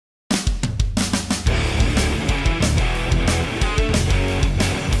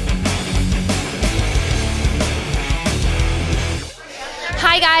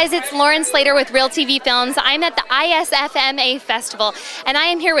guys, it's Lauren Slater with Real TV Films. I'm at the ISFMA Festival, and I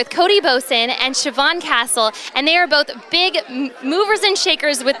am here with Cody Boesen and Shevaun Kastl, and they are both big movers and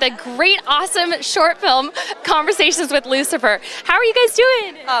shakers with the great, awesome short film, Conversations with Lucifer. How are you guys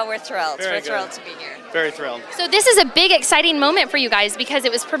doing? Oh, we're thrilled. We're thrilled to be here. Very thrilled. So this is a big, exciting moment for you guys because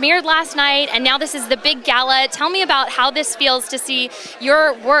it was premiered last night, and now this is the big gala. Tell me about how this feels to see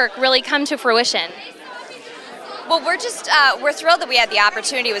your work really come to fruition. Well, we're thrilled that we had the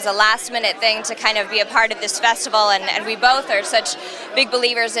opportunity. It was a last-minute thing to kind of be a part of this festival, and we both are such big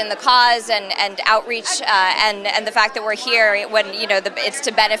believers in the cause and outreach, and the fact that we're here when it's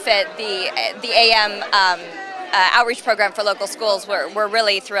to benefit the AM outreach program for local schools. We're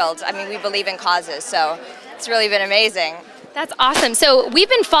really thrilled. I mean, we believe in causes, so it's really been amazing. That's awesome. So we've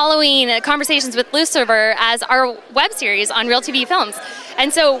been following Conversations with Lucifer as our web series on Real TV Films,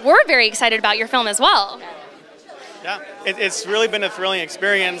 and so we're very excited about your film as well. Yeah, it's really been a thrilling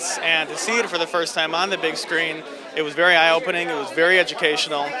experience, and to see it for the first time on the big screen, it was very eye-opening, it was very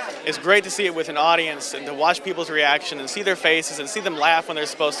educational. It's great to see it with an audience and to watch people's reaction and see their faces and see them laugh when they're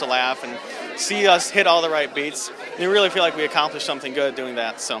supposed to laugh and see us hit all the right beats. And you really feel like we accomplished something good doing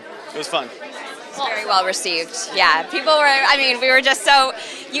that, so it was fun. Very well received. Yeah, people were, I mean, we were just so,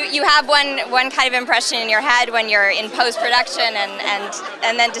 you have one kind of impression in your head when you're in post-production,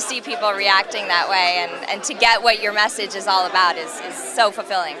 and then to see people reacting that way and to get what your message is all about is so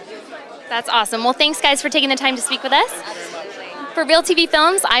fulfilling. That's awesome. Well, thanks guys for taking the time to speak with us. Absolutely. For Real TV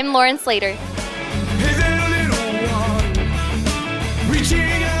Films, I'm Lauren Slater.